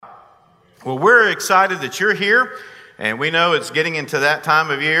Well, we're excited that you're here, and we know it's getting into that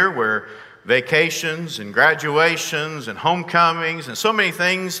time of year where vacations and graduations and homecomings and so many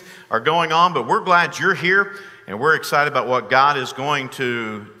things are going on, but we're glad you're here, and we're excited about what God is going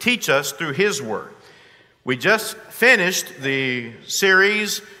to teach us through His Word. We just finished the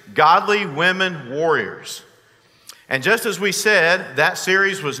series, Godly Women Warriors. And just as we said, that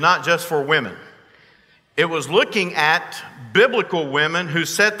series was not just for women. It was looking at biblical women who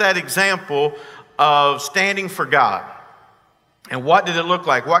set that example of standing for God. And what did it look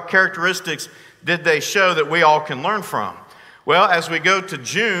like? What characteristics did they show that we all can learn from? Well, as we go to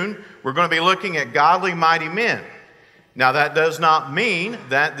June, we're going to be looking at godly, mighty men. Now, that does not mean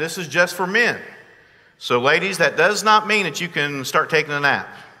that this is just for men. So, ladies, that does not mean that you can start taking a nap,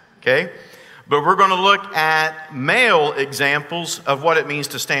 okay? But we're going to look at male examples of what it means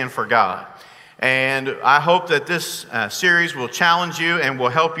to stand for God. And I hope that this series will challenge you and will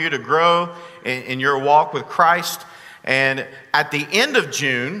help you to grow in your walk with Christ. And at the end of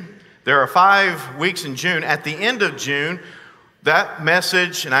June, there are 5 weeks in June. At the end of June, that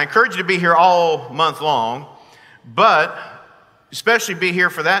message, and I encourage you to be here all month long, but especially be here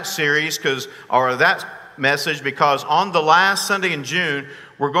for that series or that message, because on the last Sunday in June,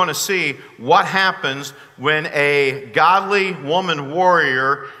 we're going to see what happens when a godly woman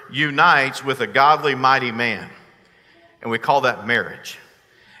warrior unites with a godly mighty man. And we call that marriage.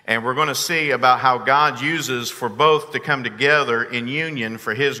 And we're going to see about how God uses for both to come together in union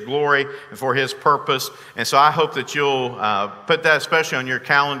for His glory and for His purpose. And so I hope that you'll put that especially on your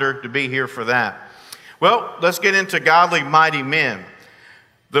calendar to be here for that. Well, let's get into godly mighty men.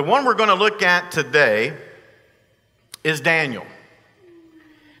 The one we're going to look at today is Daniel.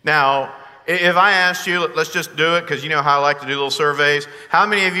 Now, if I asked you, let's just do it because you know how I like to do little surveys. How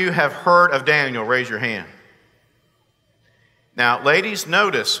many of you have heard of Daniel? Raise your hand. Now, ladies,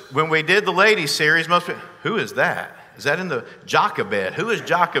 notice when we did the ladies series, most people, who is that? Is that in the Jochebed? Who is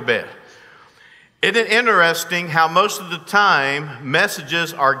Jochebed? Isn't it interesting how most of the time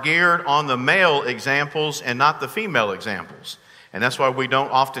messages are geared on the male examples and not the female examples? And that's why we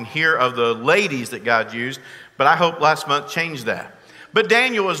don't often hear of the ladies that God used, but I hope last month changed that. But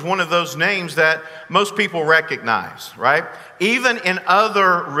Daniel is one of those names that most people recognize, right? Even in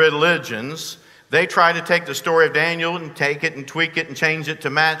other religions, they try to take the story of Daniel and take it and tweak it and change it to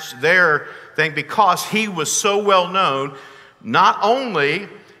match their thing because he was so well known, not only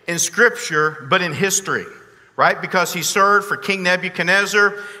in Scripture, but in history, right? Because he served for King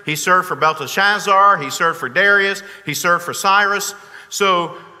Nebuchadnezzar, he served for Belteshazzar, he served for Darius, he served for Cyrus.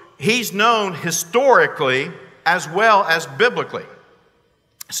 So he's known historically as well as biblically.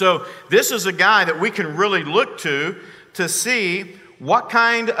 So this is a guy that we can really look to see what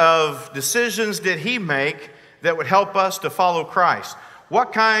kind of decisions did he make that would help us to follow Christ.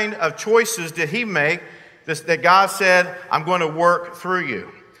 What kind of choices did he make that God said, I'm going to work through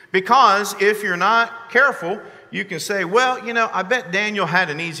you? Because if you're not careful, you can say, well, you know, I bet Daniel had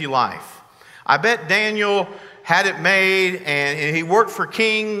an easy life. I bet Daniel had it made and he worked for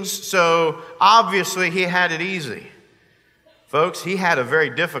kings, so obviously he had it easy. Folks, he had a very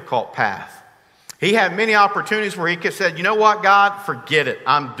difficult path. He had many opportunities where he could have said, you know what, God, forget it,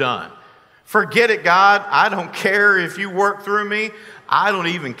 I'm done. Forget it, God, I don't care if you work through me. I don't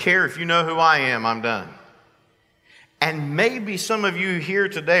even care if you know who I am, I'm done. And maybe some of you here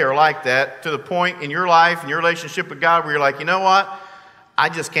today are like that to the point in your life, in your relationship with God, where you're like, you know what, I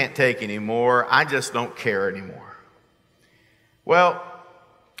just can't take anymore. I just don't care anymore. Well,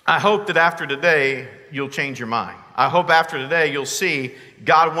 I hope that after today, you'll change your mind. I hope after today you'll see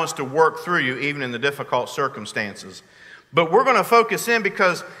God wants to work through you even in the difficult circumstances. But we're going to focus in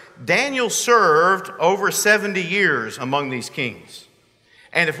because Daniel served over 70 years among these kings.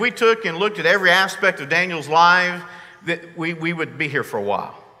 And if we took and looked at every aspect of Daniel's life, that we would be here for a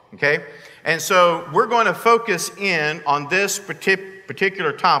while, okay? And so we're going to focus in on this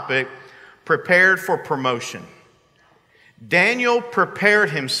particular topic, prepared for promotion. Daniel prepared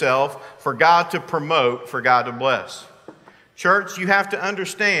himself for God to promote, for God to bless. Church, you have to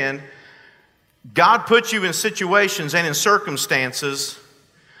understand, God puts you in situations and in circumstances,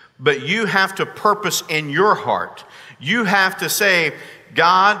 but you have to purpose in your heart. You have to say,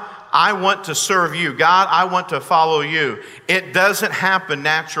 God, I want to serve you. God, I want to follow you. It doesn't happen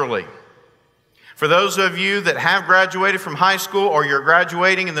naturally. For those of you that have graduated from high school or you're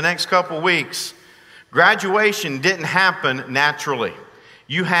graduating in the next couple weeks, graduation didn't happen naturally.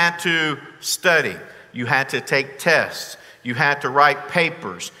 You had to study. You had to take tests. You had to write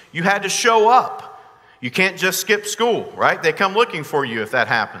papers. You had to show up. You can't just skip school, right? They come looking for you if that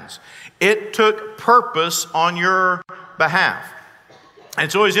happens. It took purpose on your behalf. And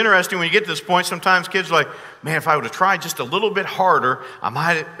it's always interesting when you get to this point, sometimes kids are like, man, if I would have tried just a little bit harder, I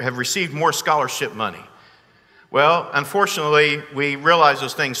might have received more scholarship money. Well, unfortunately, we realize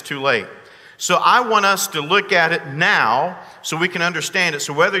those things too late. So I want us to look at it now so we can understand it.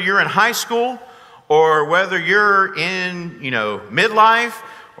 So whether you're in high school or whether you're in, midlife,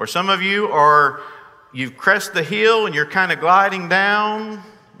 or some of you you've crested the hill and you're kind of gliding down.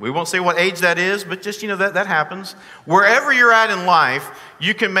 We won't say what age that is, but just, that happens. Wherever you're at in life,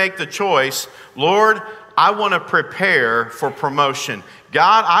 you can make the choice, Lord, I want to prepare for promotion.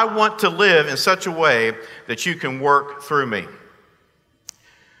 God, I want to live in such a way that you can work through me.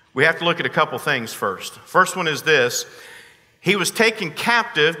 We have to look at a couple things first. First one is this. He was taken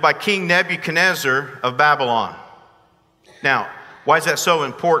captive by King Nebuchadnezzar of Babylon. Now, why is that so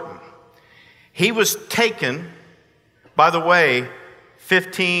important? He was taken, by the way,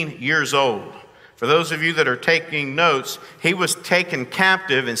 15 years old. For those of you that are taking notes, he was taken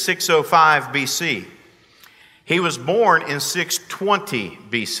captive in 605 BC. He was born in 620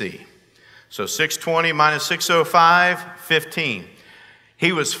 BC. So 620 minus 605, 15.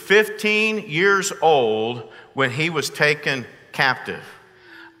 He was 15 years old when he was taken captive.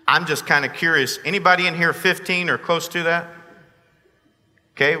 I'm just kind of curious. Anybody in here 15 or close to that?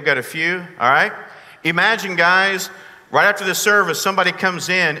 Okay, we've got a few. All right. Imagine, guys, right after the service, somebody comes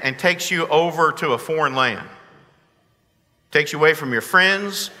in and takes you over to a foreign land. Takes you away from your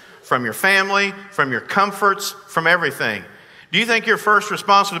friends, from your family, from your comforts, from everything. Do you think your first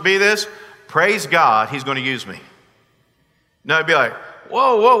response would be this? Praise God, he's going to use me. No, it'd be like,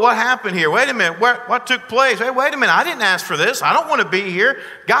 whoa, what happened here? Wait a minute, what took place? Hey, wait a minute, I didn't ask for this. I don't want to be here.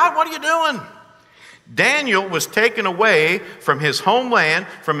 God, what are you doing? Daniel was taken away from his homeland,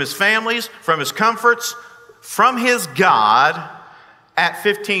 from his families, from his comforts, from his God at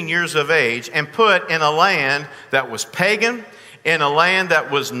 15 years of age and put in a land that was pagan, in a land that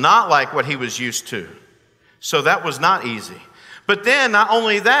was not like what he was used to. So that was not easy. But then, not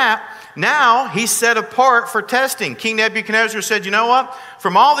only that, now he's set apart for testing. King Nebuchadnezzar said, you know what?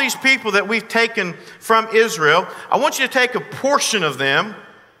 From all these people that we've taken from Israel, I want you to take a portion of them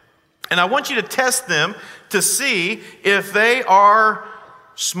and I want you to test them to see if they are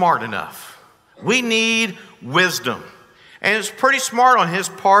smart enough. We need wisdom. And it's pretty smart on his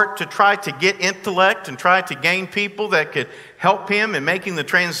part to try to get intellect and try to gain people that could help him in making the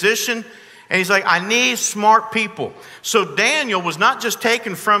transition. And he's like, I need smart people. So Daniel was not just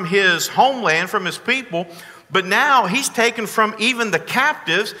taken from his homeland, from his people, but now he's taken from even the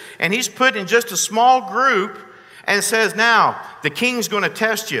captives and he's put in just a small group and says, now, the king's going to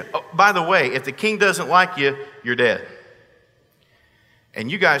test you. Oh, by the way, if the king doesn't like you, you're dead.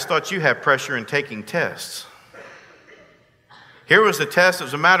 And you guys thought you had pressure in taking tests. Here was the test. It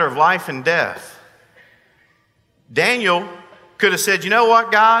was a matter of life and death. Daniel could have said, you know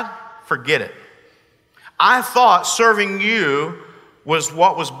what, God? Forget it. I thought serving you was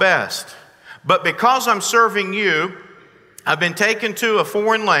what was best. But because I'm serving you, I've been taken to a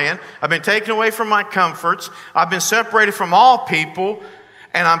foreign land. I've been taken away from my comforts. I've been separated from all people.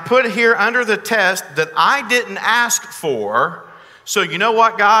 And I'm put here under the test that I didn't ask for. So you know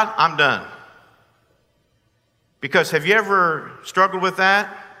what, God? I'm done. Because have you ever struggled with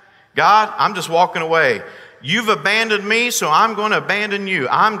that? God, I'm just walking away. You've abandoned me, so I'm going to abandon you.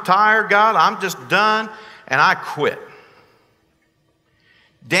 I'm tired, God. I'm just done, and I quit.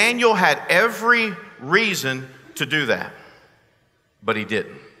 Daniel had every reason to do that, but he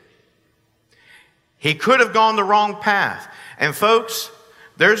didn't. He could have gone the wrong path. And folks,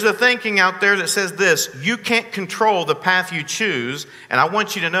 there's a thinking out there that says this, you can't control the path you choose, and I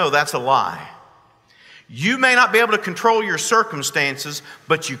want you to know that's a lie. You may not be able to control your circumstances,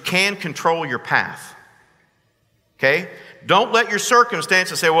 but you can control your path. Okay? Don't let your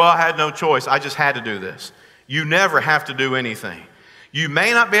circumstances say, well, I had no choice. I just had to do this. You never have to do anything. You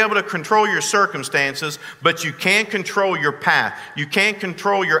may not be able to control your circumstances, but you can control your path. You can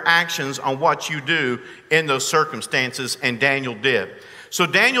control your actions on what you do in those circumstances, and Daniel did. So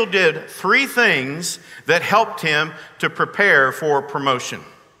Daniel did 3 things that helped him to prepare for promotion.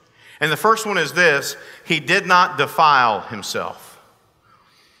 And the first one is this, he did not defile himself.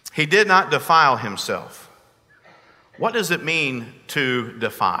 He did not defile himself. What does it mean to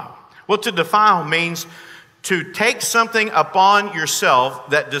defile? Well, to defile means to take something upon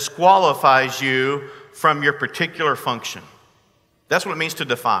yourself that disqualifies you from your particular function. That's what it means to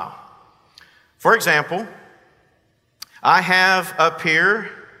defile. For example, I have up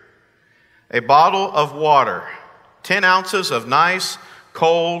here a bottle of water, 10 ounces of nice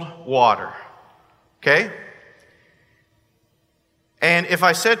cold water, okay? And if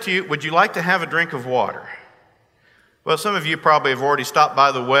I said to you, would you like to have a drink of water? Well, some of you probably have already stopped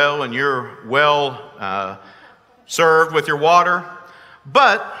by the well and you're well served with your water.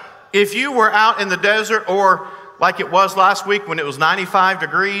 But if you were out in the desert, or like it was last week when it was 95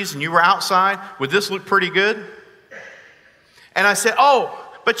 degrees and you were outside, would this look pretty good? And I said, oh,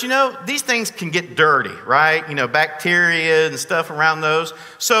 but these things can get dirty, right? Bacteria and stuff around those.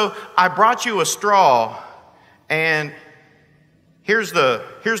 So I brought you a straw, and here's the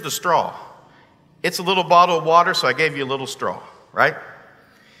straw. It's a little bottle of water, so I gave you a little straw, right?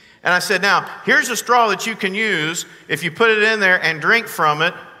 And I said, now, here's a straw that you can use. If you put it in there and drink from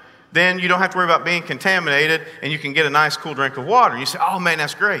it, then you don't have to worry about being contaminated, and you can get a nice, cool drink of water. And you say, oh, man,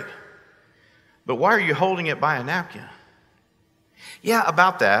 that's great. But why are you holding it by a napkin? Yeah,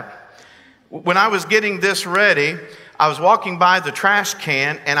 about that. When I was getting this ready, I was walking by the trash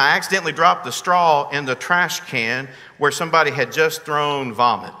can, and I accidentally dropped the straw in the trash can where somebody had just thrown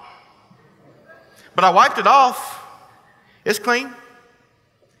vomit. But I wiped it off. It's clean.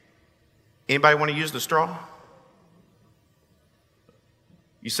 Anybody want to use the straw?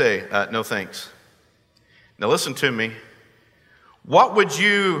 You say, no thanks. Now listen to me. What would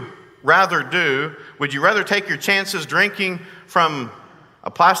you rather do? Would you rather take your chances drinking from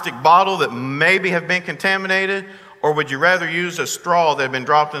a plastic bottle that maybe have been contaminated, or would you rather use a straw that had been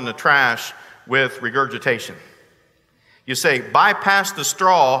dropped in the trash with regurgitation? You say, bypass the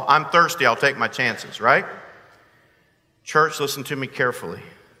straw, I'm thirsty, I'll take my chances, right? Church, listen to me carefully.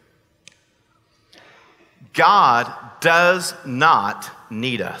 God does not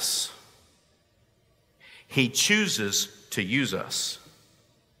need us. He chooses to use us.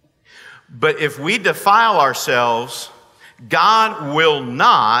 But if we defile ourselves, God will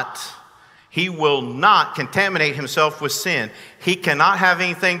not contaminate himself with sin. He cannot have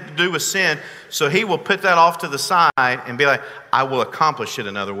anything to do with sin, so he will put that off to the side and be like, I will accomplish it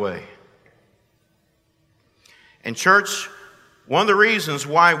another way. And church, one of the reasons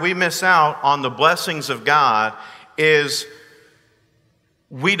why we miss out on the blessings of God is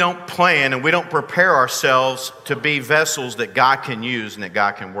we don't plan and we don't prepare ourselves to be vessels that God can use and that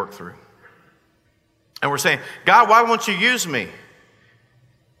God can work through. And we're saying, God, why won't you use me?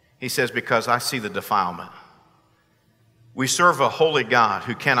 He says, because I see the defilement. We serve a holy God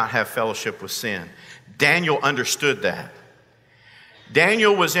who cannot have fellowship with sin. Daniel understood that.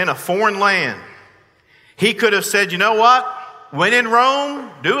 Daniel was in a foreign land. He could have said, you know what? When in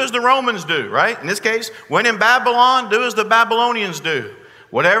Rome, do as the Romans do, right? In this case, when in Babylon, do as the Babylonians do.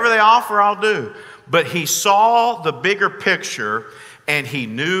 Whatever they offer, I'll do. But he saw the bigger picture and he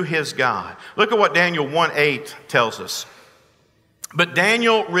knew his God. Look at what Daniel 1:8 tells us. But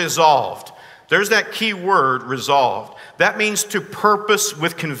Daniel resolved. There's that key word, resolved. That means to purpose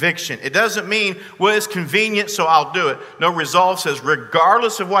with conviction. It doesn't mean, well, it's convenient, so I'll do it. No, resolve says,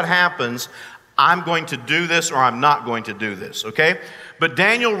 regardless of what happens, I'm going to do this or I'm not going to do this, okay? But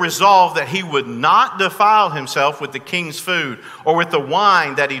Daniel resolved that he would not defile himself with the king's food or with the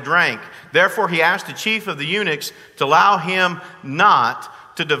wine that he drank. Therefore, he asked the chief of the eunuchs to allow him not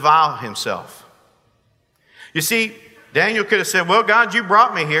to defile himself. You see, Daniel could have said, well, God, you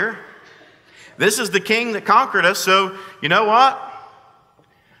brought me here. This is the king that conquered us, so you know what?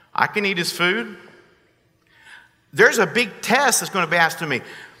 I can eat his food. There's a big test that's going to be asked to me.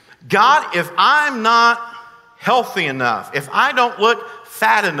 God, if I'm not healthy enough, if I don't look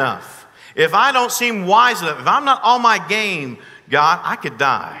fat enough, if I don't seem wise enough, if I'm not on my game, God, I could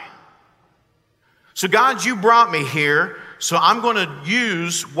die. So God, you brought me here, so I'm going to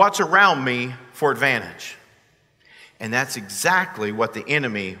use what's around me for advantage. And that's exactly what the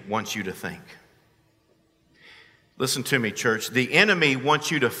enemy wants you to think. Listen to me, church. The enemy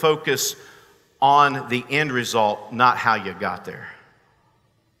wants you to focus on the end result, not how you got there.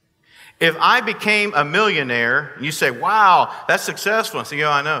 If I became a millionaire, and you say, wow, that's successful. I say, yeah,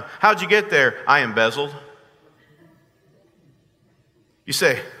 I know. How'd you get there? I embezzled. You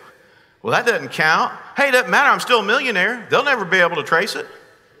say, well, that doesn't count. Hey, it doesn't matter. I'm still a millionaire. They'll never be able to trace it.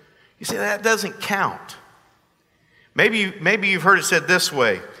 You say, that doesn't count. Maybe you've heard it said this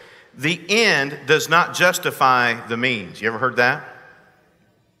way. The end does not justify the means. You ever heard that?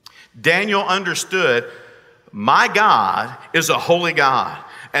 Daniel understood, my God is a holy God.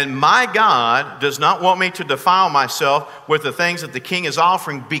 And my God does not want me to defile myself with the things that the king is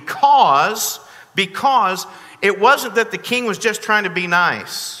offering because it wasn't that the king was just trying to be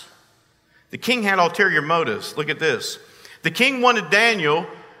nice. The king had ulterior motives. Look at this. The king wanted Daniel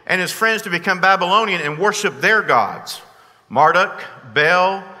and his friends to become Babylonian and worship their gods, Marduk,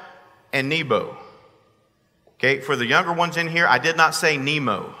 Baal, and Nebo. Okay, for the younger ones in here, I did not say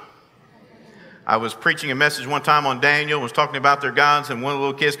Nemo. I was preaching a message one time on Daniel, was talking about their gods, and one of the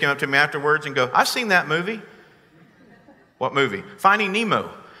little kids came up to me afterwards and go, I've seen that movie. What movie? Finding Nemo.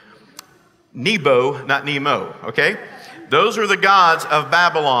 Nebo, not Nemo, okay? Those are the gods of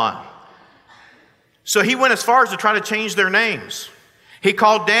Babylon. So he went as far as to try to change their names. He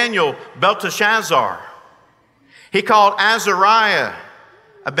called Daniel Belteshazzar. He called Azariah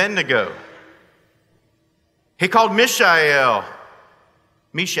Abednego. He called Mishael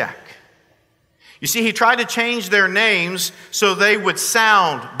Meshach. You see, he tried to change their names so they would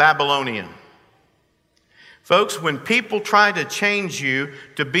sound Babylonian. Folks, when people try to change you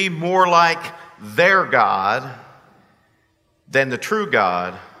to be more like their God than the true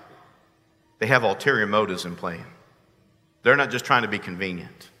God, they have ulterior motives in play. They're not just trying to be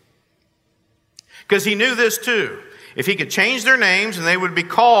convenient. Because he knew this too. If he could change their names and they would be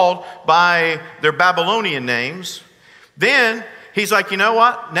called by their Babylonian names, then he's like, you know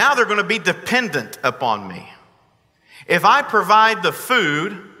what? Now they're going to be dependent upon me. If I provide the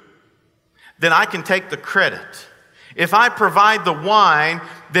food, then I can take the credit. If I provide the wine,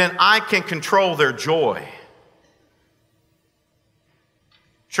 then I can control their joy.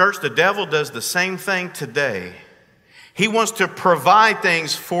 Church, the devil does the same thing today. He wants to provide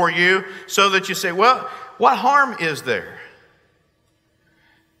things for you so that you say, well, what harm is there?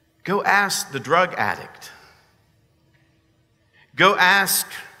 Go ask the drug addict. Go ask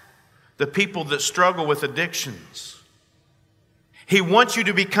the people that struggle with addictions. He wants you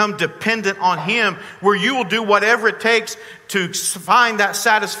to become dependent on him, where you will do whatever it takes to find that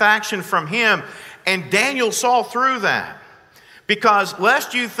satisfaction from him. And Daniel saw through that. Because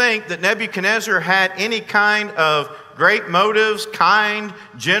lest you think that Nebuchadnezzar had any kind of great motives, kind,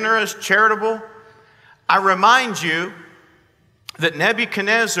 generous, charitable, I remind you that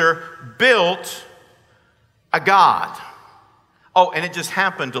Nebuchadnezzar built a god. Oh, and it just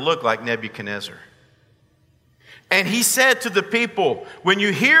happened to look like Nebuchadnezzar. And he said to the people, when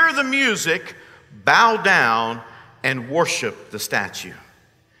you hear the music, bow down and worship the statue.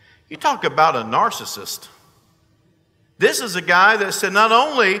 You talk about a narcissist. This is a guy that said, not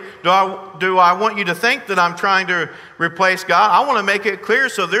only do I want you to think that I'm trying to replace God, I want to make it clear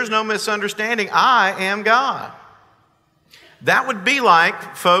so there's no misunderstanding. I am God. That would be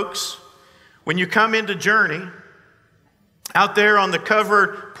like, folks, when you come into Journey, out there on the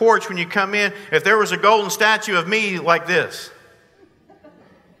covered porch when you come in, if there was a golden statue of me like this,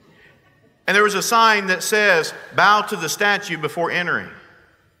 and there was a sign that says, bow to the statue before entering,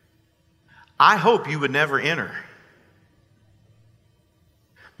 I hope you would never enter.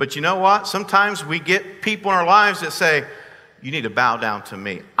 But you know what? Sometimes we get people in our lives that say, you need to bow down to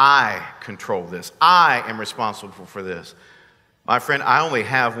me. I control this. I am responsible for this. My friend, I only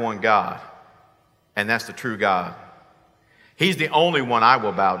have one God, and that's the true God. He's the only one I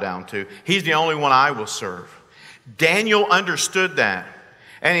will bow down to. He's the only one I will serve. Daniel understood that.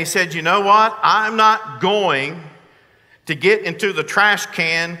 And he said, you know what? I'm not going to get into the trash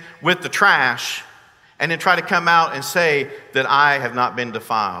can with the trash and then try to come out and say that I have not been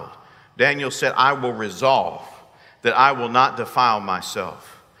defiled. Daniel said, I will resolve that I will not defile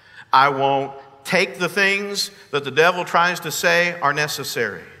myself. I won't take the things that the devil tries to say are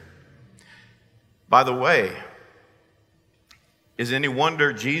necessary. By the way, is it any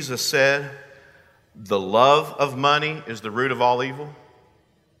wonder Jesus said, the love of money is the root of all evil?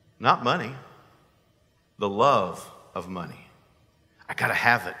 Not money, the love of money. I gotta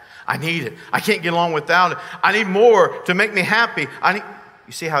have it. I need it. I can't get along without it. I need more to make me happy.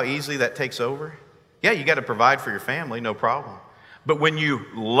 You see how easily that takes over? Yeah, you got to provide for your family, no problem. But when you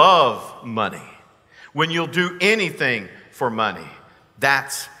love money, when you'll do anything for money,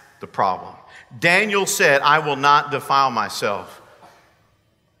 that's the problem. Daniel said, I will not defile myself.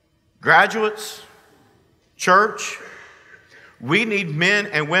 Graduates, church, we need men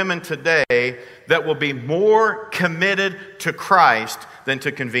and women today that will be more committed to Christ than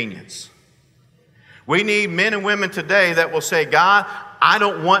to convenience. We need men and women today that will say, God, I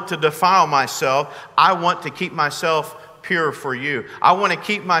don't want to defile myself. I want to keep myself pure for you. I want to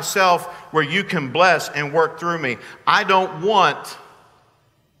keep myself where you can bless and work through me. I don't want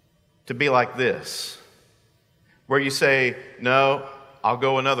to be like this, where you say, no, I'll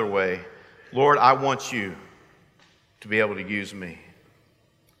go another way. Lord, I want you to be able to use me.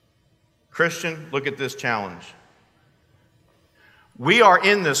 Christian, look at this challenge. We are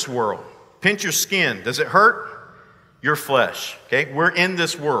in this world. Pinch your skin. Does it hurt? Your flesh. Okay? We're in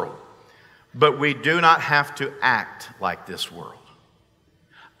this world. But we do not have to act like this world.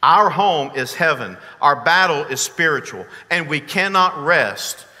 Our home is heaven. Our battle is spiritual. And we cannot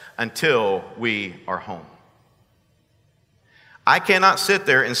rest until we are home. I cannot sit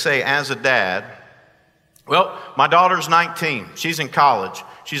there and say, as a dad, well, my daughter's 19. She's in college.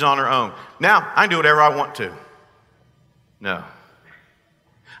 She's on her own. Now, I can do whatever I want to. No.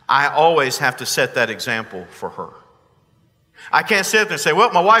 I always have to set that example for her. I can't sit there and say,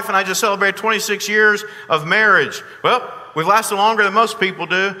 well, my wife and I just celebrated 26 years of marriage. Well, we've lasted longer than most people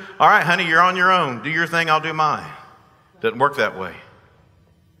do. All right, honey, you're on your own. Do your thing, I'll do mine. Doesn't work that way.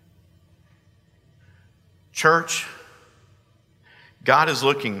 Church, God is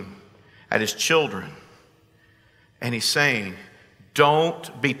looking at his children and he's saying,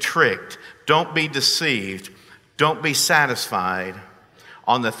 don't be tricked, don't be deceived, don't be satisfied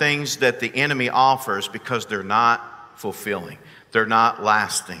on the things that the enemy offers because they're not fulfilling. They're not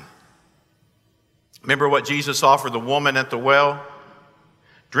lasting. Remember what Jesus offered the woman at the well?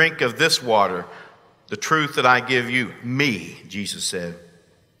 Drink of this water, the truth that I give you, me, Jesus said,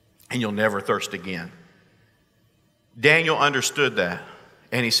 and you'll never thirst again. Daniel understood that,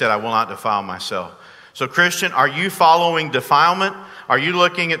 and he said, I will not defile myself. So Christian, are you following defilement? Are you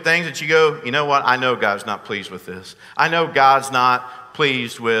looking at things that you go, you know what, I know God's not pleased with this. I know God's not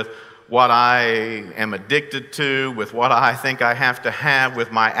pleased with what I am addicted to, with what I think I have to have,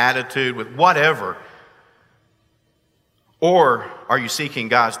 with my attitude, with whatever. Or are you seeking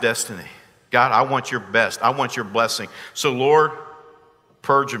God's destiny? God, I want your best. I want your blessing. So Lord,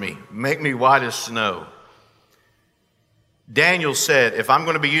 purge me. Make me white as snow. Daniel said, if I'm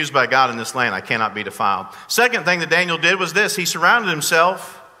going to be used by God in this land, I cannot be defiled. Second thing that Daniel did was this. He surrounded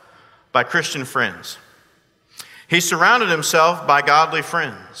himself by Christian friends. He surrounded himself by godly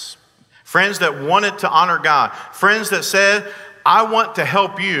friends. Friends that wanted to honor God. Friends that said, I want to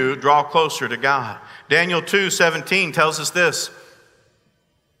help you draw closer to God. Daniel 2:17 tells us this.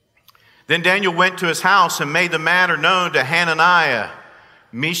 Then Daniel went to his house and made the matter known to Hananiah,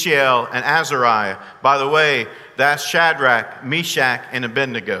 Mishael, and Azariah. By the way, that's Shadrach, Meshach, and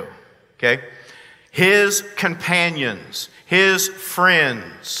Abednego. Okay? His companions, his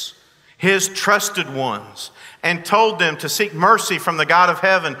friends, his trusted ones, and told them to seek mercy from the God of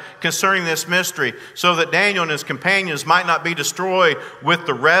heaven concerning this mystery, so that Daniel and his companions might not be destroyed with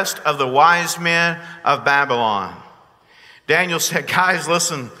the rest of the wise men of Babylon. Daniel said, guys,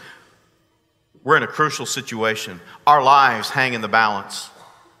 listen, we're in a crucial situation. Our lives hang in the balance.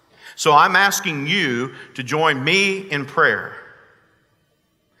 So I'm asking you to join me in prayer.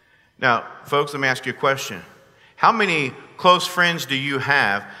 Now, folks, let me ask you a question. How many close friends do you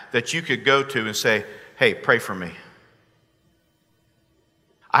have that you could go to and say, hey, pray for me?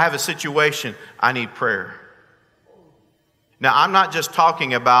 I have a situation, I need prayer. Now, I'm not just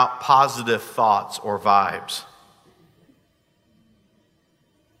talking about positive thoughts or vibes.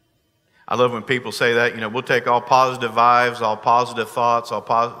 I love when people say that, we'll take all positive vibes, all positive thoughts, all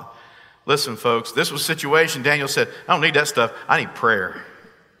positive. Listen, folks, this was a situation. Daniel said, I don't need that stuff. I need prayer.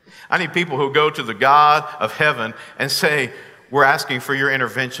 I need people who go to the God of heaven and say, we're asking for your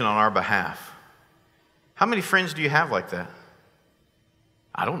intervention on our behalf. How many friends do you have like that?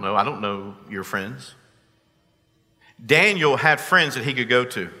 I don't know. I don't know your friends. Daniel had friends that he could go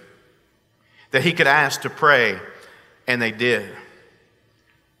to, that he could ask to pray, and they did.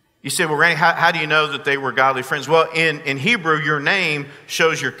 You say, well, Randy, how do you know that they were godly friends? Well, in Hebrew, your name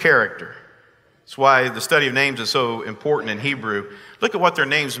shows your character. That's why the study of names is so important in Hebrew. Look at what their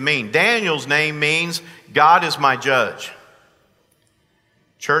names mean. Daniel's name means, God is my judge.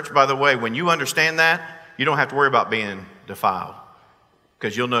 Church, by the way, when you understand that, you don't have to worry about being defiled,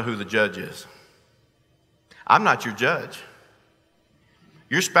 because you'll know who the judge is. I'm not your judge.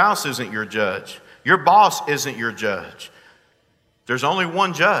 Your spouse isn't your judge. Your boss isn't your judge. There's only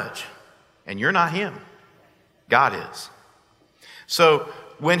one judge, and you're not him. God is. So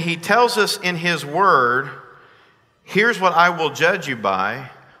when he tells us in his word, here's what I will judge you by,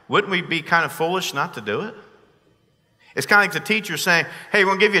 wouldn't we be kind of foolish not to do it? It's kind of like the teacher saying, hey, we're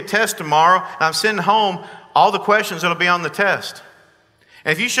going to give you a test tomorrow, and I'm sending home all the questions that'll be on the test.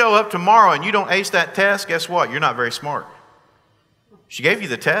 And if you show up tomorrow and you don't ace that test, guess what? You're not very smart. She gave you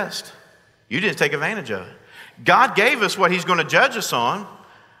the test. You didn't take advantage of it. God gave us what he's going to judge us on.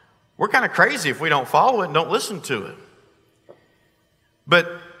 We're kind of crazy if we don't follow it and don't listen to it.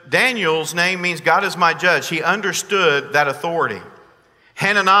 But Daniel's name means God is my judge. He understood that authority.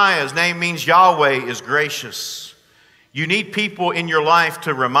 Hananiah's name means Yahweh is gracious. You need people in your life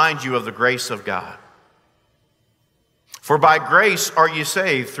to remind you of the grace of God. For by grace are you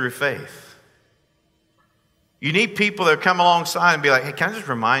saved through faith. You need people that come alongside and be like, hey, can I just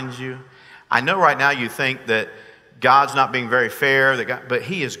remind you? I know right now you think that God's not being very fair, but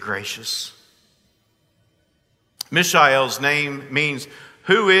he is gracious. Mishael's name means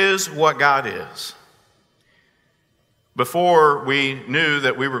who is what God is. Before we knew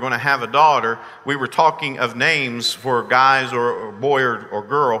that we were going to have a daughter, we were talking of names for guys or boy or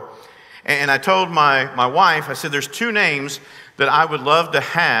girl. And I told my wife, I said, there's two names that I would love to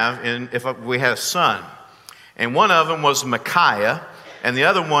have if we had a son. And one of them was Micaiah, and the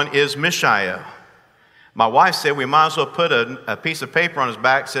other one is Mishael. My wife said we might as well put a piece of paper on his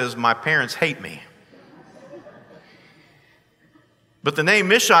back that says, my parents hate me. But the name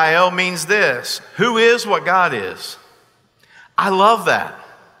Mishael means this: who is what God is. I love that.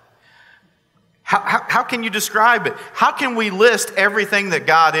 How can you describe it? How can we list everything that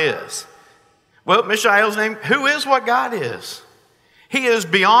God is? Well, Mishael's name, who is what God is. He is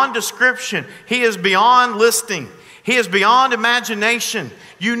beyond description. He is beyond listing. He is beyond imagination.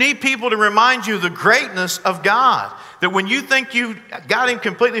 You need people to remind you of the greatness of God. That when you think you got him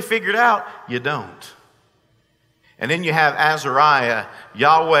completely figured out, you don't. And then you have Azariah.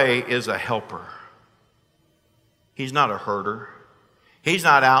 Yahweh is a helper. He's not a herder. He's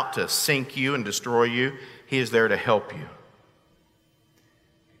not out to sink you and destroy you. He is there to help you.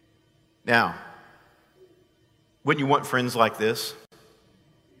 Now, wouldn't you want friends like this?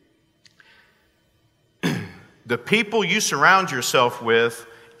 The people you surround yourself with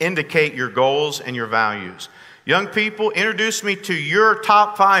indicate your goals and your values. Young people, introduce me to your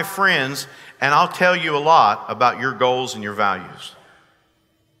top 5 friends, and I'll tell you a lot about your goals and your values.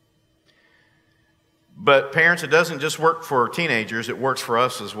 But parents, it doesn't just work for teenagers, it works for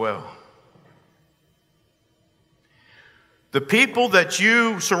us as well. The people that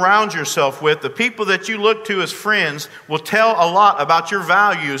you surround yourself with, the people that you look to as friends, will tell a lot about your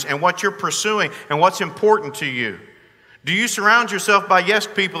values and what you're pursuing and what's important to you. Do you surround yourself by yes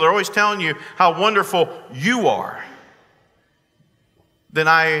people that are always telling you how wonderful you are? Then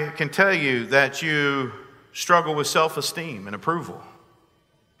I can tell you that you struggle with self-esteem and approval.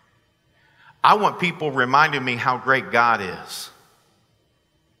 I want people reminding me how great God is.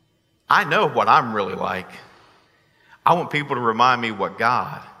 I know what I'm really like. I want people to remind me what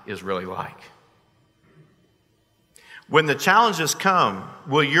God is really like. When the challenges come,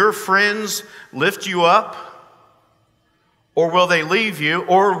 will your friends lift you up? Or will they leave you?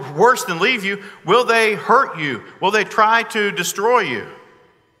 Or worse than leave you, will they hurt you? Will they try to destroy you?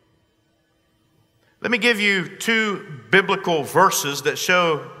 Let me give you 2 biblical verses that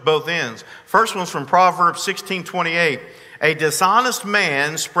show both ends. First one's from Proverbs 16:28. A dishonest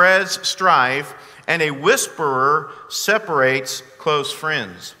man spreads strife, and a whisperer separates close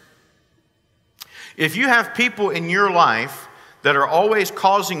friends. If you have people in your life that are always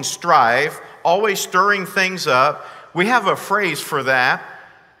causing strife, always stirring things up, we have a phrase for that: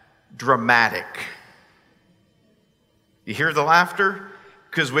 dramatic. You hear the laughter?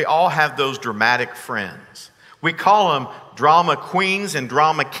 Because we all have those dramatic friends. We call them drama queens and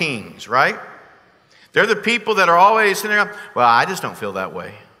drama kings, right? They're the people that are always sitting there, well, I just don't feel that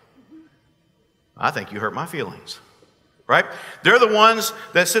way. I think you hurt my feelings, right? They're the ones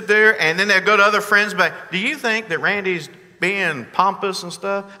that sit there and then they go to other friends, but do you think that Randy's being pompous and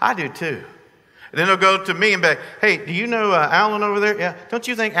stuff? I do too. And then they'll go to me and be like, hey, do you know Alan over there? Yeah, don't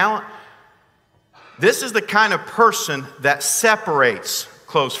you think Alan? This is the kind of person that separates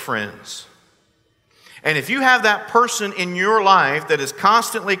close friends. And if you have that person in your life that is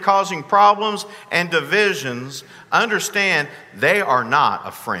constantly causing problems and divisions, understand they are not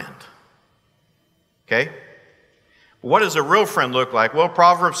a friend. Okay? What does a real friend look like? Well,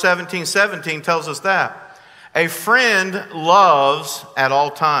 Proverbs 17:17 tells us that. A friend loves at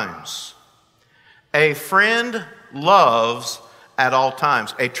all times. A friend loves at all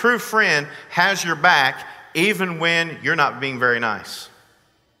times. A true friend has your back even when you're not being very nice,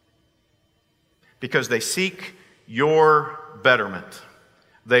 because they seek your betterment.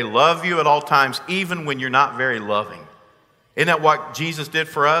 They love you at all times, even when you're not very loving. Isn't that what Jesus did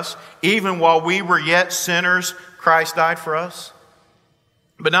for us? Even while we were yet sinners, Christ died for us.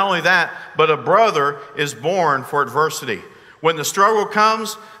 But not only that, but a brother is born for adversity. When the struggle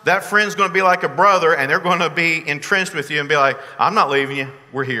comes, that friend's going to be like a brother, and they're going to be entrenched with you and be like, I'm not leaving you.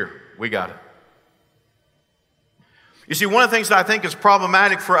 We're here. We got it. You see, one of the things that I think is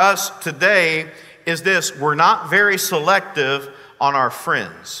problematic for us today is this: we're not very selective on our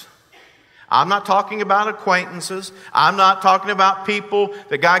friends. I'm not talking about acquaintances. I'm not talking about people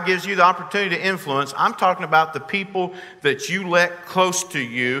that God gives you the opportunity to influence. I'm talking about the people that you let close to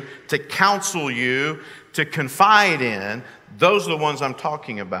you, to counsel you, to confide in. Those are the ones I'm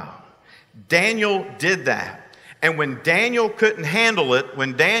talking about. Daniel did that. And when Daniel couldn't handle it,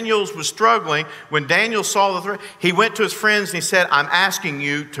 when Daniel was struggling, when Daniel saw the threat, he went to his friends and he said, I'm asking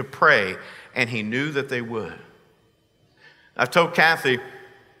you to pray. And he knew that they would. I've told Kathy,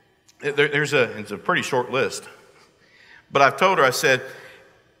 it's a pretty short list, but I've told her, I said,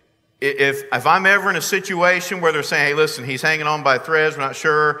 If I'm ever in a situation where they're saying, hey, listen, he's hanging on by threads, we're not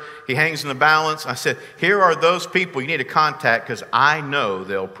sure, he hangs in the balance, I said, here are those people you need to contact because I know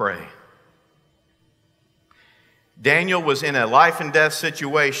they'll pray. Daniel was in a life and death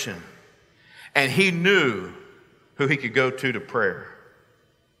situation, and he knew who he could go to prayer.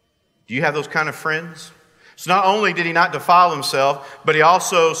 Do you have those kind of friends? So not only did he not defile himself, but he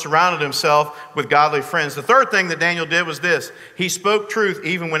also surrounded himself with godly friends. The third thing that Daniel did was this. He spoke truth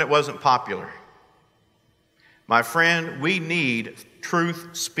even when it wasn't popular. My friend, we need truth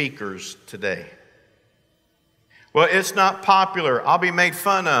speakers today. Well, it's not popular. I'll be made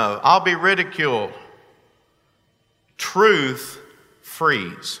fun of. I'll be ridiculed. Truth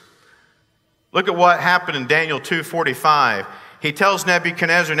frees. Look at what happened in Daniel 2:45. He tells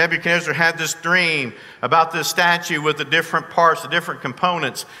Nebuchadnezzar had this dream about this statue with the different parts, the different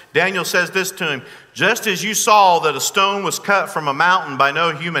components. Daniel says this to him, just as you saw that a stone was cut from a mountain by no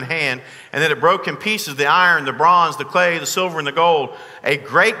human hand, and that it broke in pieces the iron, the bronze, the clay, the silver, and the gold, a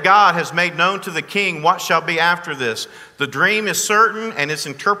great God has made known to the king what shall be after this. The dream is certain and its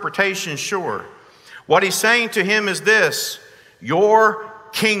interpretation sure. What he's saying to him is this, your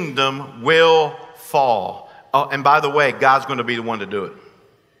kingdom will fall. Oh, and by the way, God's going to be the one to do it.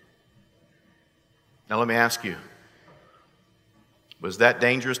 Now let me ask you, was that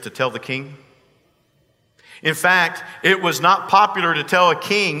dangerous to tell the king? In fact, it was not popular to tell a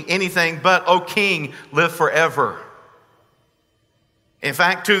king anything but, "O king, live forever." In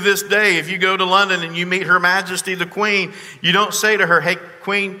fact, to this day, if you go to London and you meet Her Majesty the Queen, you don't say to her, "Hey,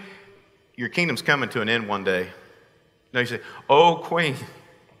 Queen, your kingdom's coming to an end one day." No, you say, "Oh, Queen,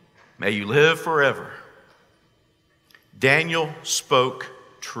 may you live forever." Daniel spoke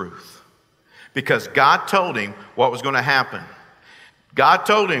truth because God told him what was going to happen. God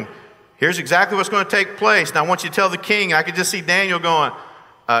told him, here's exactly what's going to take place. Now I want you to tell the king. I could just see Daniel going,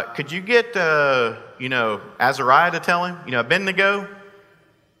 could you get, Azariah to tell him? Abednego?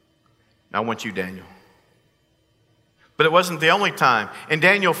 Now I want you, Daniel. But it wasn't the only time. In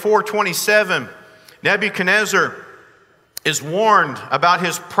Daniel 4:27, Nebuchadnezzar is warned about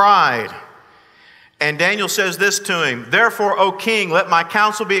his pride. And Daniel says this to him, therefore, O king, let my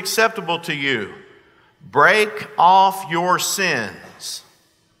counsel be acceptable to you. Break off your sins.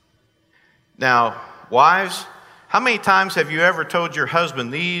 Now, wives, how many times have you ever told your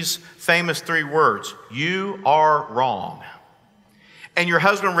husband these famous 3 words? You are wrong. And your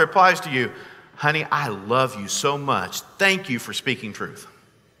husband replies to you, honey, I love you so much. Thank you for speaking truth.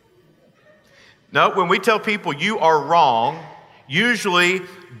 No, when we tell people you are wrong, usually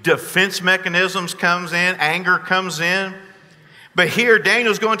defense mechanisms comes in, anger comes in. But here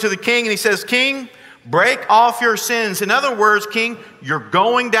Daniel's going to the king and he says, King, break off your sins. In other words, King, you're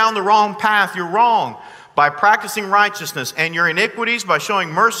going down the wrong path. You're wrong by practicing righteousness, and your iniquities by showing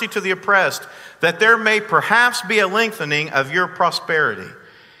mercy to the oppressed, that there may perhaps be a lengthening of your prosperity.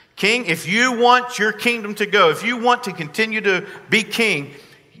 King, if you want your kingdom to go, if you want to continue to be king,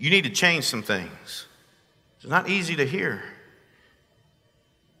 you need to change some things. It's not easy to hear.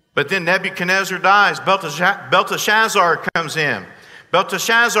 But then Nebuchadnezzar dies. Belteshazzar comes in.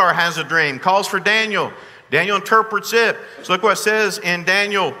 Belteshazzar has a dream, calls for Daniel. Daniel interprets it. So look what it says in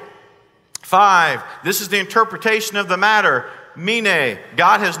Daniel 5. This is the interpretation of the matter. Mene,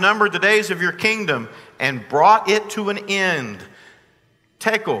 God has numbered the days of your kingdom and brought it to an end.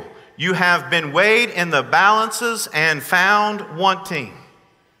 Tekel, you have been weighed in the balances and found wanting.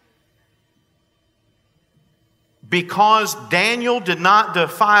 Because Daniel did not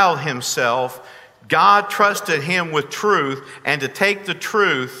defile himself, God trusted him with truth and to take the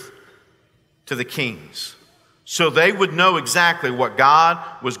truth to the kings, so they would know exactly what God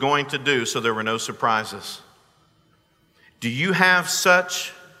was going to do, so there were no surprises. Do you have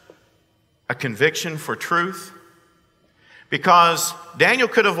such a conviction for truth? Because Daniel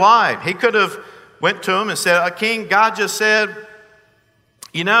could have lied. He could have went to him and said, King, God just said,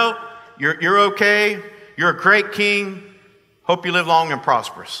 you're okay. You're a great king. Hope you live long and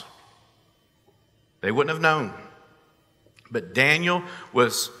prosperous. They wouldn't have known. But Daniel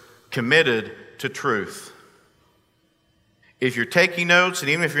was committed to truth. If you're taking notes, and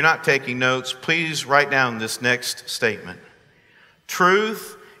even if you're not taking notes, please write down this next statement.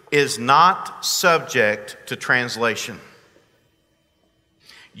 Truth is not subject to translation.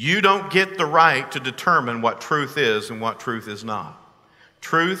 You don't get the right to determine what truth is and what truth is not.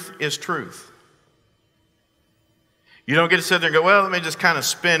 Truth is truth. You don't get to sit there and go, well, let me just kind of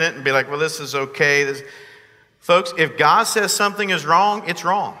spin it and be like, well, this is okay. Folks, if God says something is wrong, it's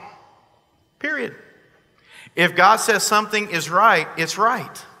wrong. Period. If God says something is right, it's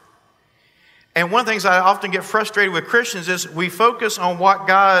right. And one of the things I often get frustrated with Christians is we focus on what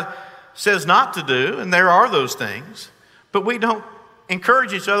God says not to do, and there are those things, but we don't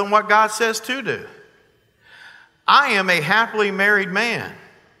encourage each other in what God says to do. I am a happily married man.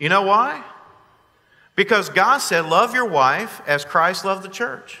 You know why? Because God said, love your wife as Christ loved the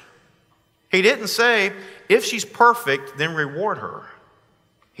church. He didn't say, if she's perfect, then reward her.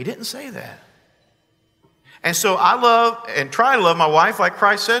 He didn't say that. And so I love and try to love my wife like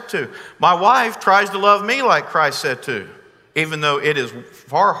Christ said to. My wife tries to love me like Christ said to, even though it is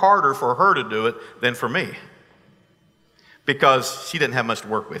far harder for her to do it than for me, because she didn't have much to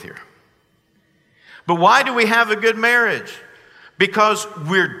work with here. But why do we have a good marriage? Because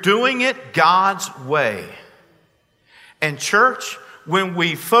we're doing it God's way. And church, when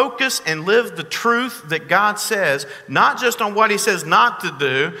we focus and live the truth that God says, not just on what He says not to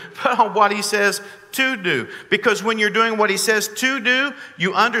do, but on what He says to do. Because when you're doing what He says to do,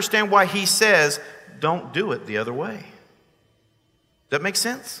 you understand why He says, don't do it the other way. Does that make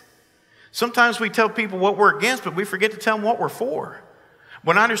sense? Sometimes we tell people what we're against, but we forget to tell them what we're for.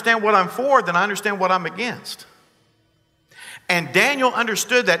 When I understand what I'm for, then I understand what I'm against. And Daniel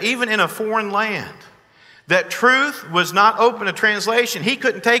understood that even in a foreign land, that truth was not open to translation. He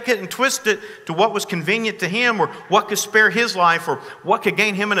couldn't take it and twist it to what was convenient to him or what could spare his life or what could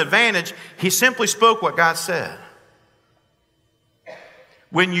gain him an advantage. He simply spoke what God said.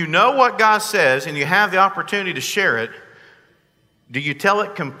 When you know what God says and you have the opportunity to share it, do you tell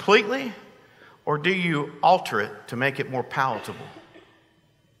it completely or do you alter it to make it more palatable?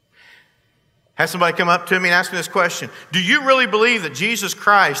 Had somebody come up to me and ask me this question: do you really believe that Jesus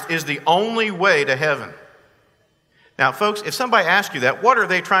Christ is the only way to heaven? Now, folks, if somebody asks you that, what are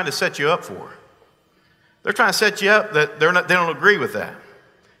they trying to set you up for? They're trying to set you up that they don't agree with that.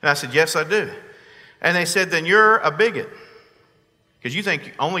 And I said, yes, I do. And they said, then you're a bigot because you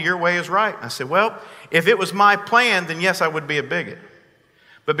think only your way is right. I said, well, if it was my plan, then yes, I would be a bigot.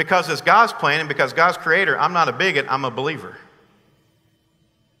 But because it's God's plan and because God's creator, I'm not a bigot, I'm a believer.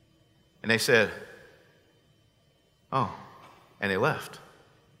 And they said, oh, and they left.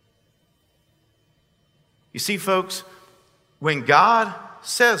 You see, folks, when God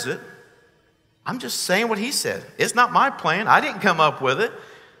says it, I'm just saying what He said. It's not my plan. I didn't come up with it.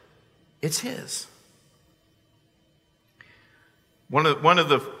 It's His. One of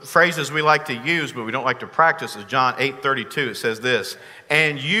the phrases we like to use, but we don't like to practice, is John 8:32. It says this: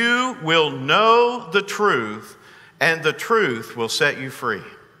 and you will know the truth, and the truth will set you free.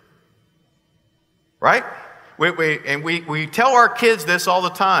 Right? We tell our kids this all the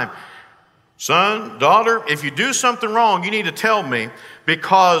time. Son, daughter, if you do something wrong, you need to tell me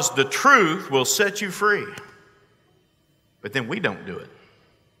because the truth will set you free. But then we don't do it.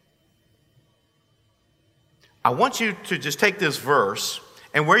 I want you to just take this verse,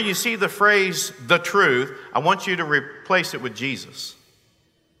 and where you see the phrase, the truth, I want you to replace it with Jesus.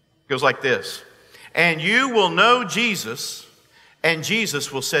 It goes like this: and you will know Jesus, and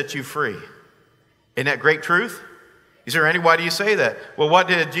Jesus will set you free. Isn't that great truth? Is there any, why do you say that? Well, what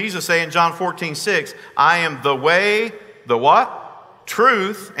did Jesus say in John 14:6? I am the way, the what?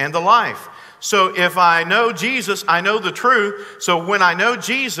 Truth and the life. So if I know Jesus, I know the truth. So when I know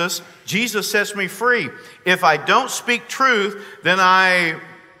Jesus, Jesus sets me free. If I don't speak truth, then I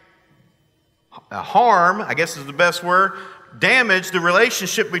harm, I guess is the best word, damage the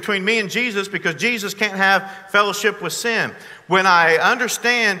relationship between me and Jesus, because Jesus can't have fellowship with sin. When I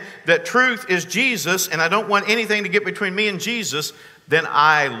understand that truth is Jesus and I don't want anything to get between me and Jesus, then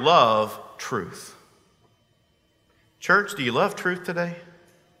I love truth. Church, do you love truth today?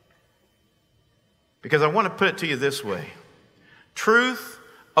 Because I want to put it to you this way. Truth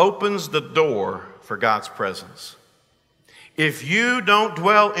opens the door for God's presence. If you don't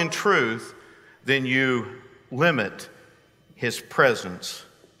dwell in truth, then you limit His presence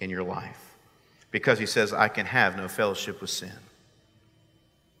in your life. Because He says, I can have no fellowship with sin.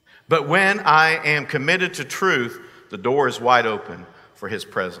 But when I am committed to truth, the door is wide open for His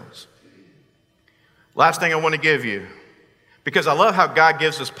presence. Last thing I want to give you, because I love how God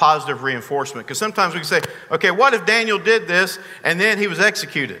gives us positive reinforcement. Because sometimes we can say, okay, what if Daniel did this and then he was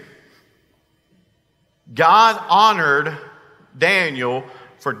executed? God honored Daniel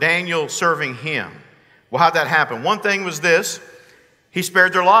for Daniel serving Him. Well, how'd that happen? One thing was this: He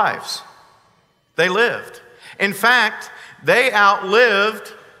spared their lives. They lived. In fact, they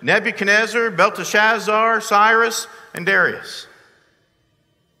outlived Nebuchadnezzar, Belteshazzar, Cyrus, and Darius.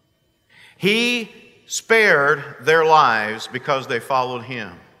 He spared their lives because they followed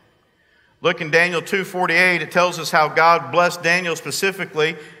Him. Look in Daniel 2:48, it tells us how God blessed Daniel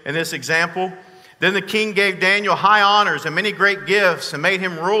specifically in this example. Then the king gave Daniel high honors and many great gifts and made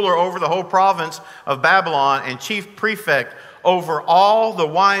him ruler over the whole province of Babylon and chief prefect over all the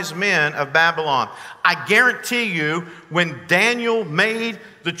wise men of Babylon. I guarantee you, when Daniel made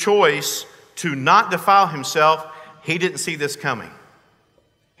the choice to not defile himself, he didn't see this coming.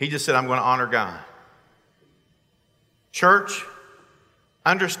 He just said, I'm going to honor God. Church,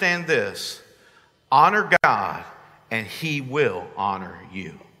 understand this. Honor God, and He will honor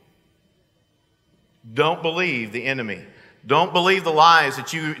you. Don't believe the enemy. Don't believe the lies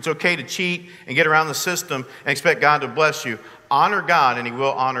that it's okay to cheat and get around the system and expect God to bless you. Honor God, and He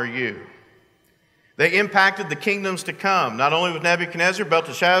will honor you. They impacted the kingdoms to come, not only with Nebuchadnezzar,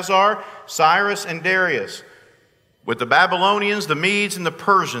 Belteshazzar, Cyrus, and Darius. With the Babylonians, the Medes, and the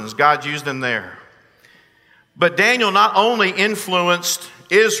Persians, God used them there. But Daniel not only influenced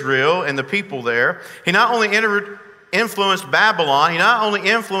Israel and the people there, he not only influenced Babylon, he not only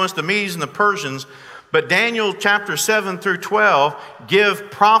influenced the Medes and the Persians, but Daniel chapter 7 through 12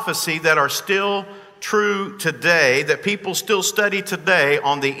 give prophecy that are still true today, that people still study today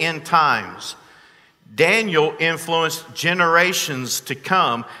on the end times. Daniel influenced generations to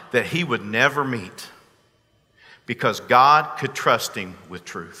come that he would never meet because God could trust him with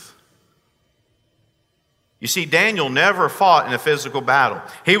truth. You see, Daniel never fought in a physical battle.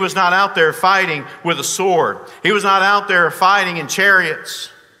 He was not out there fighting with a sword. He was not out there fighting in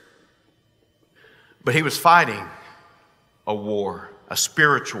chariots. But he was fighting a war, a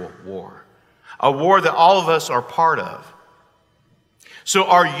spiritual war, a war that all of us are part of. So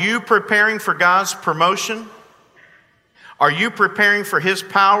are you preparing for God's promotion? Are you preparing for His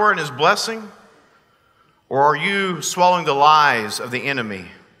power and His blessing? Or are you swallowing the lies of the enemy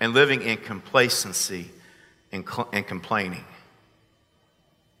and living in complacency and complaining?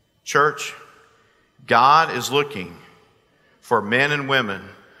 Church, God is looking for men and women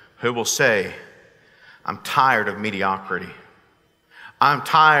who will say, I'm tired of mediocrity. I'm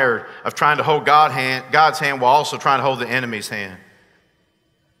tired of trying to hold God's hand while also trying to hold the enemy's hand.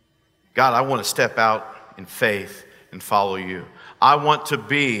 God, I want to step out in faith and follow you. I want to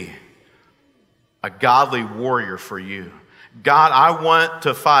be a godly warrior for you. God, I want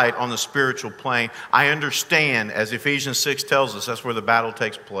to fight on the spiritual plane. I understand, as Ephesians 6 tells us, that's where the battle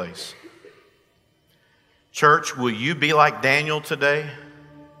takes place. Church, will you be like Daniel today?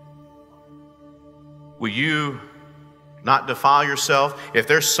 Will you not defile yourself? If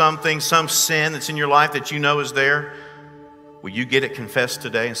there's some sin that's in your life that you know is there, will you get it confessed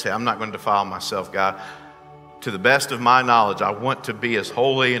today and say, I'm not going to defile myself, God. To the best of my knowledge, I want to be as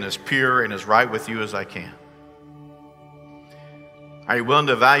holy and as pure and as right with you as I can. Are you willing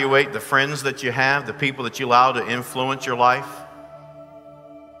to evaluate the friends that you have, the people that you allow to influence your life?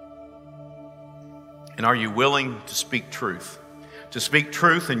 And are you willing to speak truth? To speak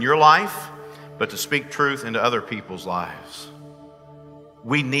truth in your life, but to speak truth into other people's lives.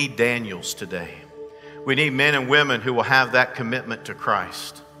 We need Daniels today. We need men and women who will have that commitment to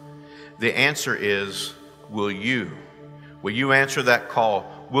Christ. The answer is, will you? Will you answer that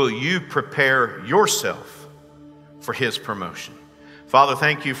call? Will you prepare yourself for His promotion? Father,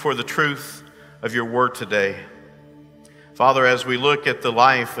 thank you for the truth of your word today. Father, as we look at the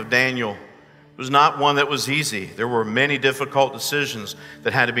life of Daniel, it was not one that was easy. There were many difficult decisions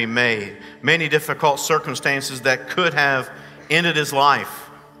that had to be made, many difficult circumstances that could have ended his life,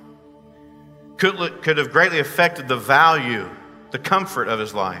 could have greatly affected the value, the comfort of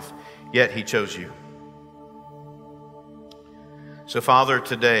his life, yet he chose you. So, Father,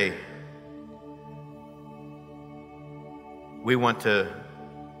 today, we want to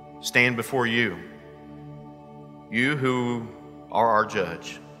stand before you, you who are our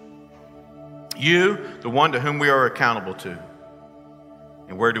judge. You, the one to whom we are accountable to.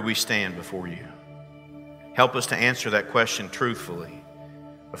 And where do we stand before you? Help us to answer that question truthfully.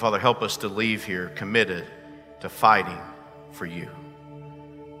 But Father, help us to leave here committed to fighting for you.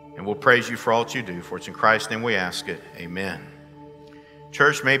 And we'll praise you for all that you do. For it's in Christ's name we ask it. Amen.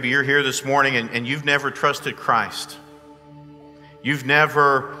 Church, maybe you're here this morning and you've never trusted Christ. You've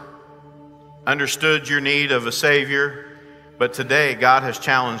never understood your need of a Savior. But today, God has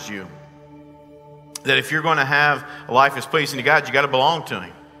challenged you that if you're going to have a life that's pleasing to God, you got to belong to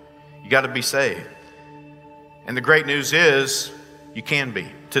Him. You got to be saved. And the great news is you can be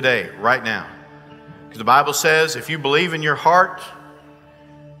today, right now. Because the Bible says if you believe in your heart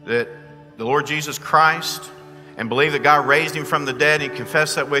that the Lord Jesus Christ and believe that God raised Him from the dead and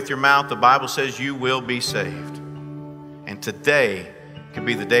confess that with your mouth, the Bible says you will be saved. And today could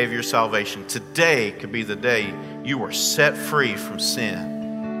be the day of your salvation. Today could be the day you are set free from sin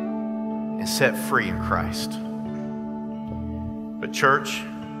and set free in Christ. But church,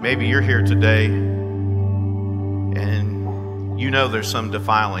 maybe you're here today and you know there's some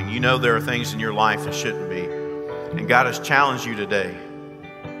defiling. You know there are things in your life that shouldn't be. And God has challenged you today.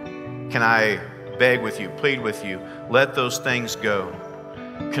 Can I beg with you, plead with you, let those things go.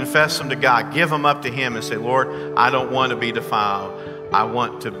 Confess them to God. Give them up to Him and say, Lord, I don't want to be defiled. I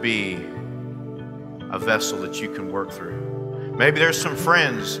want to be a vessel that you can work through. Maybe there's some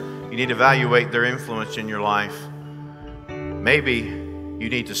friends you need to evaluate their influence in your life. Maybe you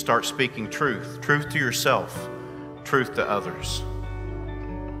need to start speaking truth to yourself, truth to others.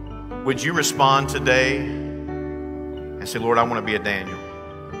 Would you respond today and say, Lord, I want to be a Daniel.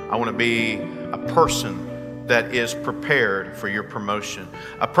 I want to be a person that is prepared for your promotion,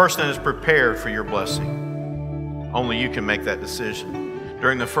 a person that is prepared for your blessing. Only you can make that decision.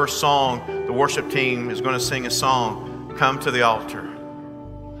 During the first song, the worship team is going to sing a song, Come to the Altar.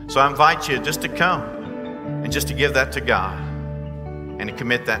 So I invite you just to come and just to give that to God and to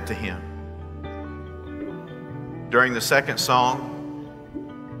commit that to Him. During the second song,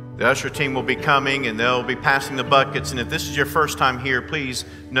 the usher team will be coming and they'll be passing the buckets. And if this is your first time here, please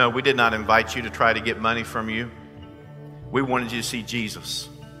know we did not invite you to try to get money from you. We wanted you to see Jesus.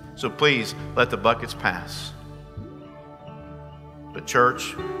 So please let the buckets pass. But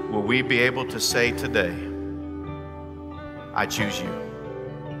church, will we be able to say today, I choose you.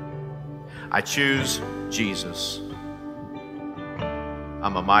 I choose Jesus.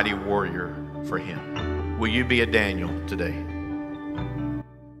 I'm a mighty warrior for Him. Will you be a Daniel today?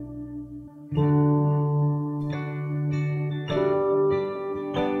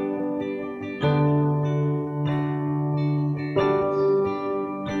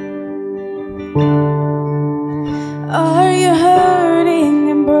 Are you hurting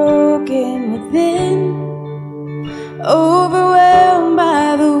and broken within? Overwhelmed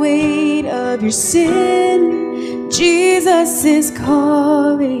by the weight of your sin? Jesus is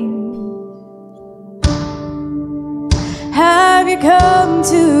calling. Have you come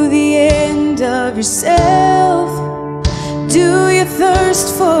to the end of yourself? Do you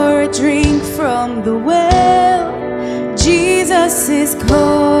thirst for a drink from the well? Jesus is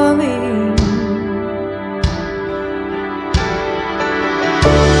calling.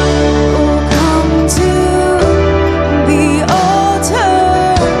 Oh, come to the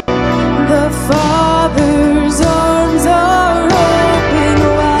altar. The Father's arms are open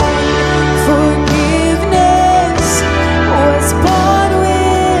wide. Forgiveness was bought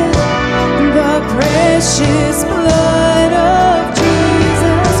with the precious blood of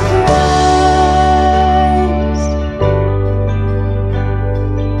Jesus Christ.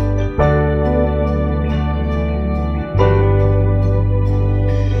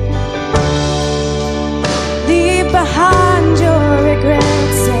 Leave behind your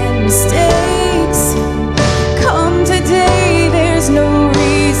regrets and mistakes. Come today, there's no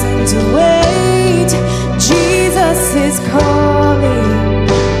reason to wait. Jesus is calling.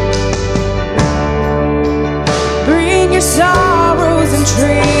 Bring your sorrows and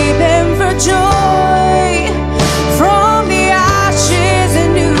trade them for joy. From the ashes, a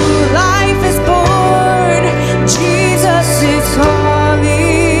new life is born. Jesus is calling.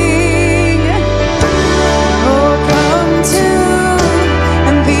 Oh, come to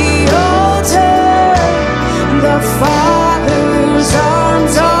the altar. The Father's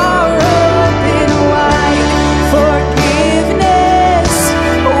arms are open wide. Forgiveness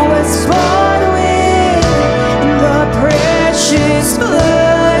was bought with the precious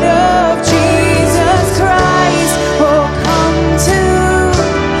blood of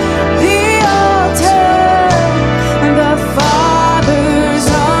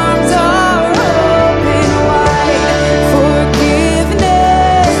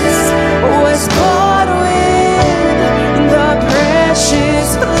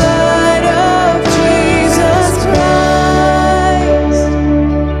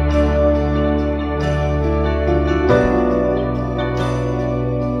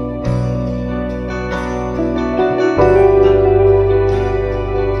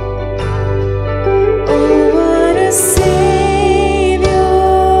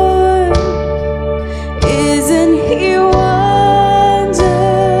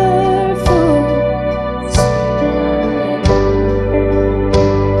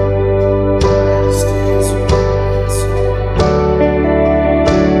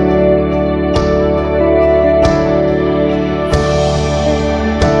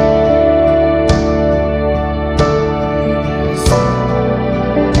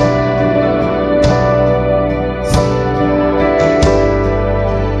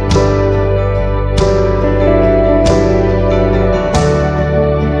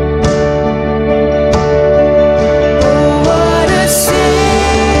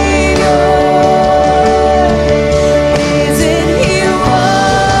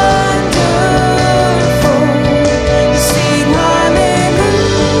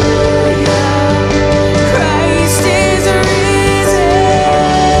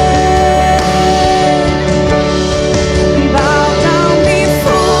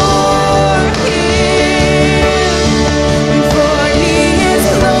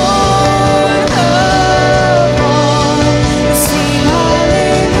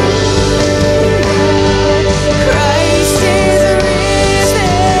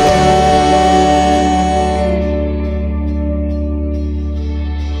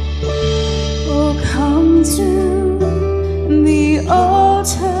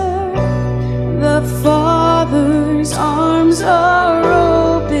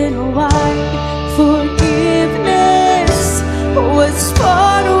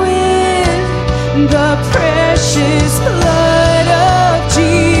precious blood of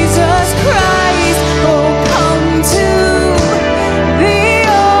Jesus Christ. Oh, come to the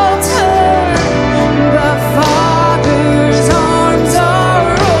altar. The Father's arms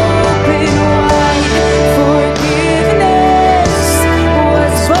are open wide. Forgiveness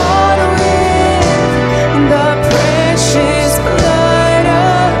was bought with the precious blood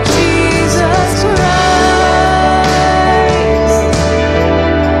of Jesus Christ.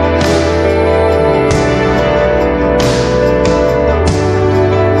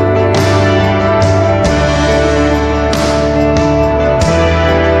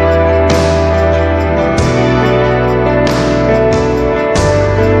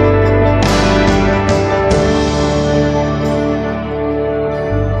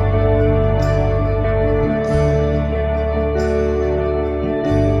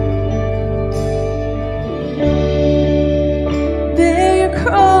 Bear your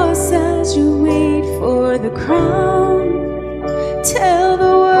cross as you wait for the crown. Tell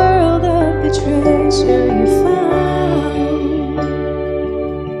the world of the treasure you found.